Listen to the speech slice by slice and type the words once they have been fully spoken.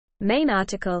Main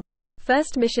article.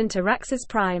 First mission to Raxus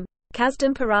Prime.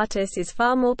 Kazdan Paratus is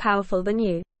far more powerful than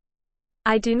you.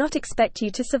 I do not expect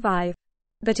you to survive.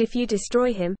 But if you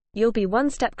destroy him, you'll be one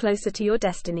step closer to your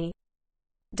destiny.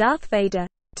 Darth Vader.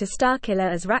 To Starkiller.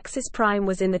 As Raxus Prime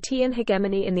was in the Tian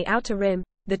hegemony in the Outer Rim,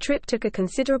 the trip took a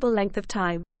considerable length of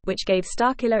time, which gave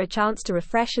Starkiller a chance to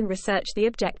refresh and research the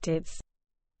objectives.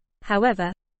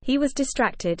 However, he was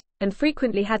distracted, and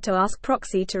frequently had to ask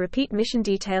Proxy to repeat mission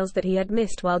details that he had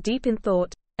missed while deep in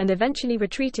thought, and eventually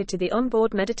retreated to the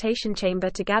onboard meditation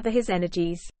chamber to gather his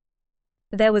energies.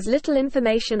 There was little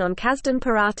information on Kazdan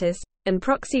Paratus, and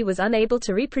Proxy was unable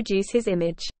to reproduce his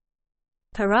image.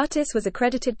 Paratus was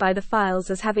accredited by the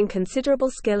files as having considerable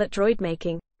skill at droid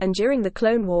making, and during the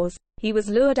Clone Wars, he was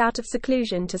lured out of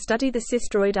seclusion to study the Cis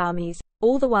droid armies,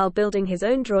 all the while building his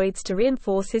own droids to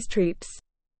reinforce his troops.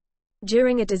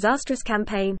 During a disastrous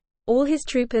campaign, all his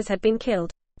troopers had been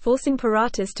killed, forcing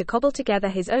Paratus to cobble together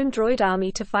his own droid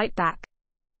army to fight back.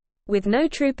 With no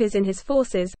troopers in his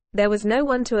forces, there was no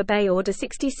one to obey Order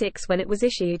 66 when it was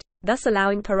issued, thus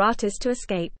allowing Paratus to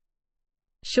escape.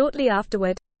 Shortly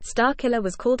afterward, Starkiller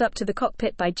was called up to the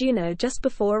cockpit by Juno just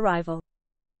before arrival.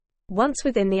 Once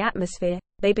within the atmosphere,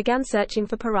 they began searching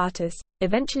for Paratus,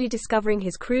 eventually discovering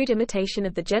his crude imitation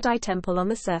of the Jedi Temple on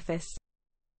the surface.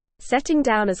 Setting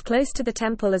down as close to the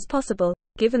temple as possible,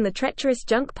 given the treacherous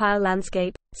junk pile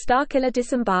landscape, Starkiller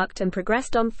disembarked and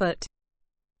progressed on foot.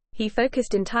 He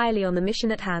focused entirely on the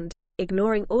mission at hand,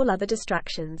 ignoring all other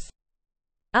distractions.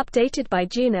 Updated by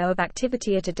Juno of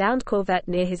activity at a downed Corvette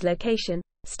near his location,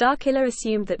 Starkiller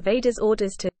assumed that Vader's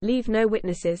orders to leave no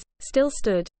witnesses still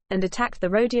stood, and attacked the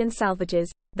Rodian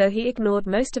salvages, though he ignored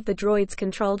most of the droids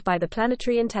controlled by the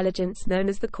planetary intelligence known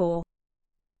as the Core.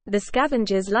 The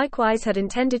scavengers likewise had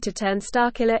intended to turn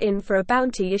Starkiller in for a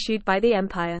bounty issued by the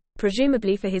Empire,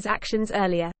 presumably for his actions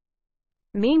earlier.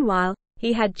 Meanwhile,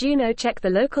 he had Juno check the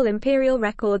local Imperial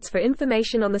records for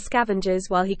information on the scavengers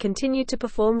while he continued to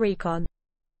perform recon.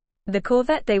 The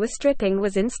Corvette they were stripping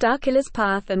was in Starkiller's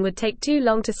path and would take too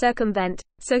long to circumvent,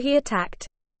 so he attacked.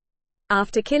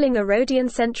 After killing a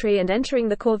Rodian sentry and entering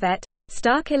the Corvette,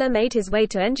 Starkiller made his way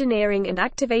to engineering and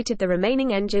activated the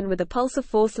remaining engine with a pulse of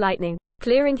force lightning,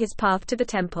 clearing his path to the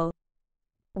temple.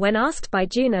 When asked by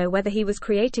Juno whether he was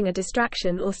creating a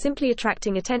distraction or simply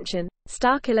attracting attention,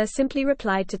 Starkiller simply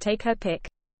replied to take her pick.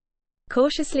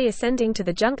 Cautiously ascending to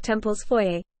the junk temple's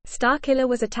foyer, Starkiller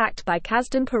was attacked by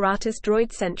Kazdan Paratus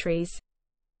droid sentries.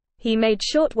 He made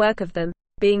short work of them,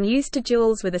 being used to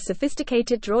duels with a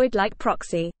sophisticated droid like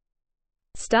Proxy.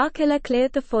 Starkiller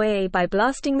cleared the foyer by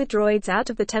blasting the droids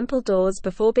out of the temple doors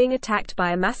before being attacked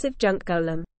by a massive junk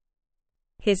golem.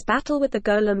 His battle with the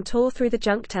golem tore through the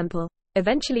junk temple,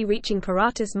 eventually reaching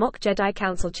Paratus' mock Jedi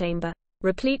Council chamber,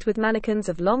 replete with mannequins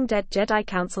of long-dead Jedi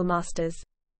Council masters.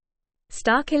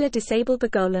 Starkiller disabled the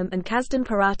golem and Kazdan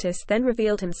Paratus then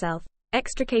revealed himself,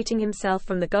 extricating himself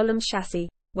from the golem's chassis,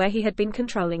 where he had been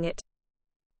controlling it.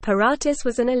 Paratus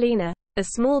was an Alina, a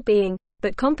small being,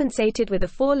 but compensated with a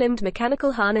four-limbed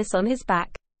mechanical harness on his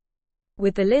back.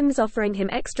 With the limbs offering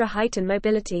him extra height and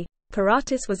mobility,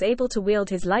 Paratus was able to wield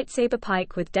his lightsaber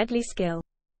pike with deadly skill.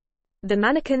 The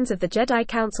mannequins of the Jedi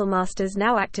Council Masters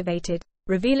now activated,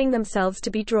 revealing themselves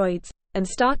to be droids, and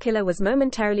Starkiller was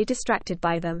momentarily distracted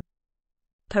by them.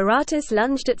 Paratus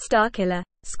lunged at Starkiller,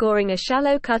 scoring a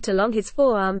shallow cut along his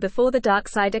forearm before the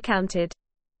Darksider countered.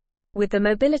 With the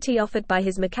mobility offered by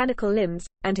his mechanical limbs,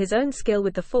 and his own skill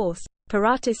with the Force,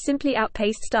 Paratus simply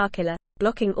outpaced Starkiller,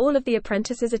 blocking all of the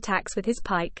apprentice's attacks with his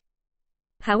pike.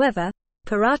 However,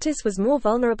 Paratus was more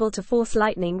vulnerable to Force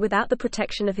lightning without the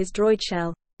protection of his droid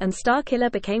shell, and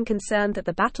Starkiller became concerned that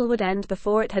the battle would end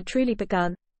before it had truly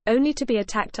begun, only to be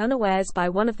attacked unawares by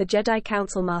one of the Jedi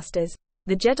Council Masters.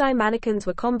 The Jedi mannequins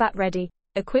were combat-ready,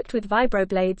 equipped with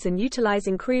vibroblades and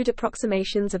utilizing crude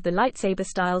approximations of the lightsaber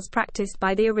styles practiced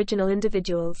by the original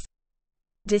individuals.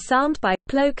 Disarmed by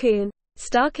Plo Koon,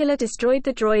 Starkiller destroyed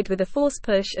the droid with a force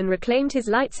push and reclaimed his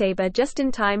lightsaber just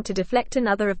in time to deflect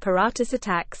another of Paratus'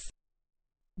 attacks.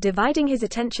 Dividing his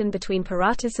attention between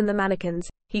Paratus and the mannequins,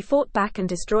 he fought back and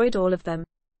destroyed all of them.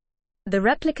 The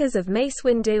replicas of Mace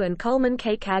Windu and Coleman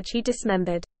Kakaj he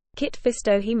dismembered, Kit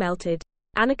Fisto he melted,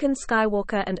 Anakin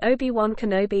Skywalker and Obi-Wan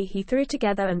Kenobi he threw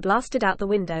together and blasted out the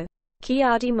window,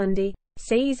 Ki-Adi Mundi,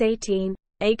 Saiz 18,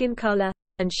 Agan Kola,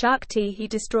 and Shark T he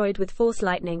destroyed with Force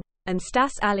lightning, and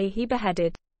Stas Ali he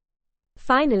beheaded.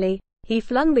 Finally, he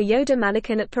flung the Yoda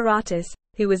mannequin at Paratus,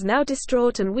 who was now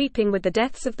distraught and weeping with the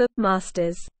deaths of the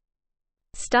Masters.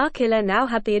 Starkiller now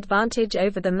had the advantage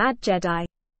over the Mad Jedi.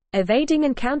 Evading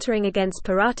and countering against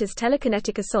Paratus'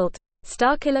 telekinetic assault,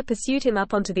 Starkiller pursued him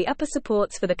up onto the upper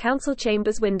supports for the council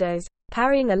chamber's windows,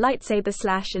 parrying a lightsaber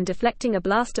slash and deflecting a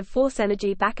blast of Force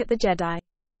energy back at the Jedi.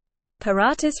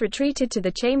 Paratus retreated to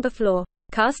the chamber floor,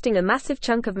 casting a massive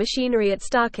chunk of machinery at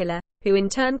Starkiller, who in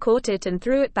turn caught it and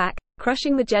threw it back,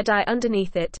 crushing the Jedi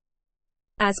underneath it.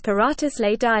 As Paratus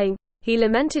lay dying, he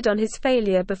lamented on his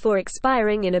failure before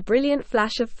expiring in a brilliant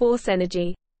flash of Force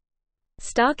energy.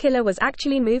 Starkiller was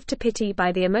actually moved to pity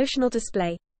by the emotional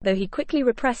display, though he quickly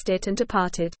repressed it and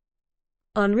departed.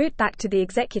 En route back to the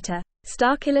Executor,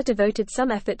 Starkiller devoted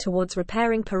some effort towards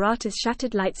repairing Paratus'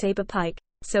 shattered lightsaber pike,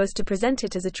 so as to present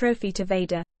it as a trophy to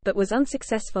Vader, but was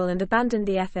unsuccessful and abandoned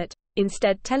the effort,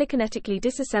 instead telekinetically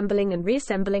disassembling and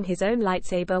reassembling his own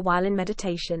lightsaber while in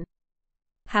meditation.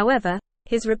 However,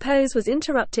 his repose was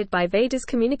interrupted by Vader's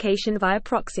communication via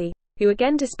proxy, who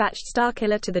again dispatched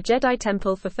Starkiller to the Jedi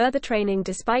Temple for further training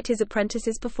despite his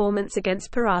apprentice's performance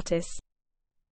against Paratus.